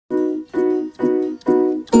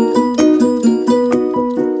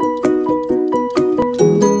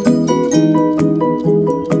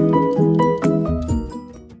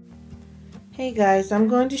this, I'm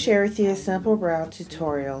going to share with you a simple brow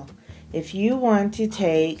tutorial. If you want to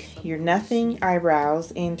take your nothing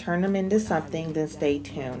eyebrows and turn them into something, then stay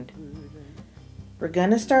tuned. We're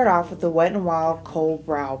going to start off with the Wet n Wild Kohl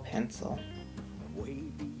brow pencil.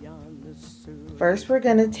 First, we're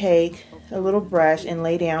going to take a little brush and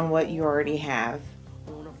lay down what you already have.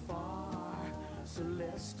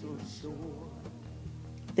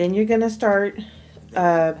 Then you're going to start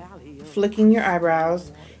flicking your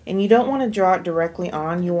eyebrows, and you don't want to draw it directly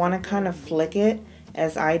on. You want to kind of flick it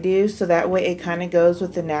as I do, so that way it kind of goes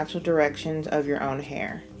with the natural directions of your own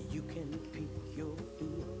hair.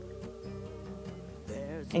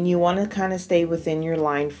 And you want to kind of stay within your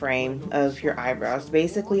line frame of your eyebrows.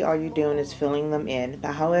 Basically all you're doing is filling them in.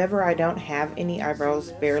 But however, I don't have any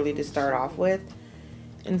eyebrows barely to start off with,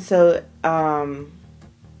 and so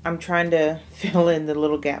I'm trying to fill in the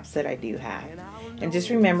little gaps that I do have. And just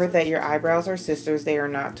remember that your eyebrows are sisters. They are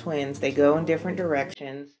not twins. They go in different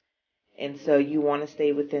directions. And so you want to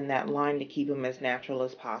stay within that line to keep them as natural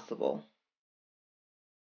as possible.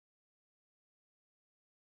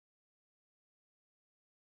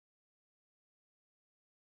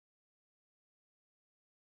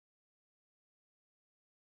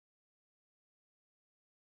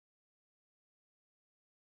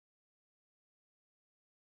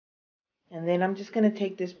 And then I'm just going to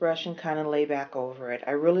take this brush and kind of lay back over it.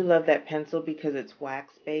 I really love that pencil because it's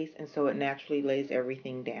wax based, and so it naturally lays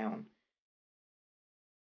everything down.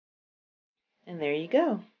 And there you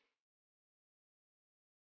go.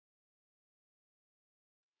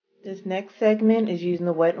 This next segment is using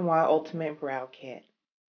the Wet n Wild Ultimate Brow Kit.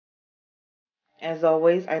 As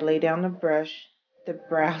always, I lay down the brows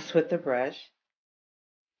with the brush.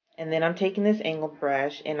 And then I'm taking this angled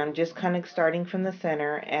brush and I'm just kind of starting from the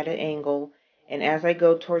center at an angle. And as I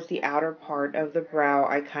go towards the outer part of the brow,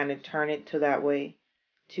 I kind of turn it to that way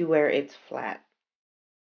to where it's flat.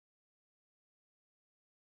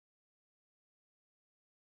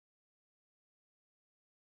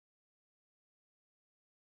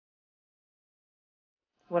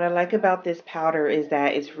 What I like about this powder is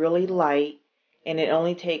that it's really light and it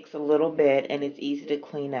only takes a little bit and it's easy to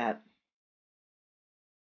clean up.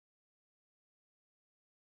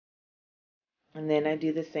 And then I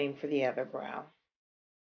do the same for the other brow.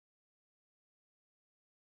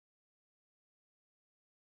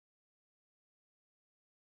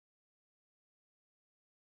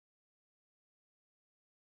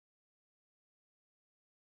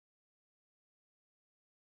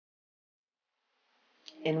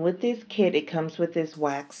 And with this kit, it comes with this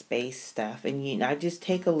wax base stuff, and I just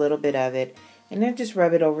take a little bit of it and then just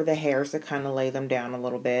rub it over the hairs to kind of lay them down a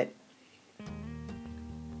little bit.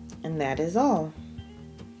 And that is all.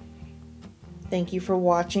 Thank you for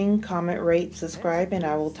watching. Comment, rate, subscribe, and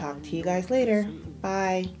I will talk to you guys later.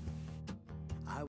 Bye.